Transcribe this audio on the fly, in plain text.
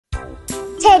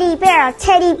Teddy bear,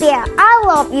 I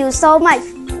love you so much.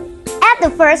 At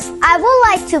the first, I would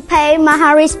like to pay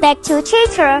my respect to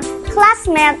teacher,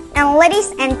 classmates, and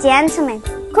ladies and gentlemen.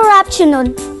 Good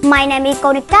afternoon. My name is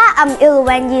Konika. I'm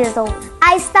 11 years old.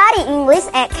 I study English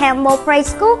at Campbell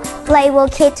Preschool, level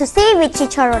K2C with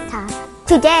teacher Rota.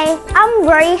 Today, I'm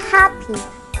very happy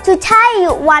to tell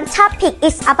you one topic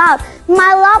is about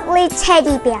my lovely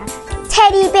teddy bear.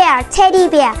 Teddy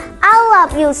bear, I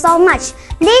love you so much.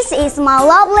 This is my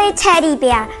lovely teddy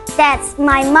bear that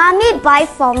my mommy bought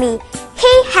for me.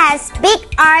 He has big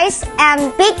eyes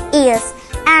and big ears,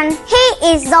 and he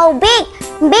is so big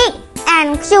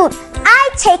and cute. I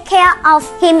take care of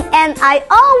him and I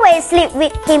always sleep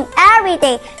with him every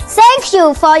day. Thank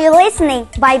you for your listening.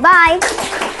 Bye bye.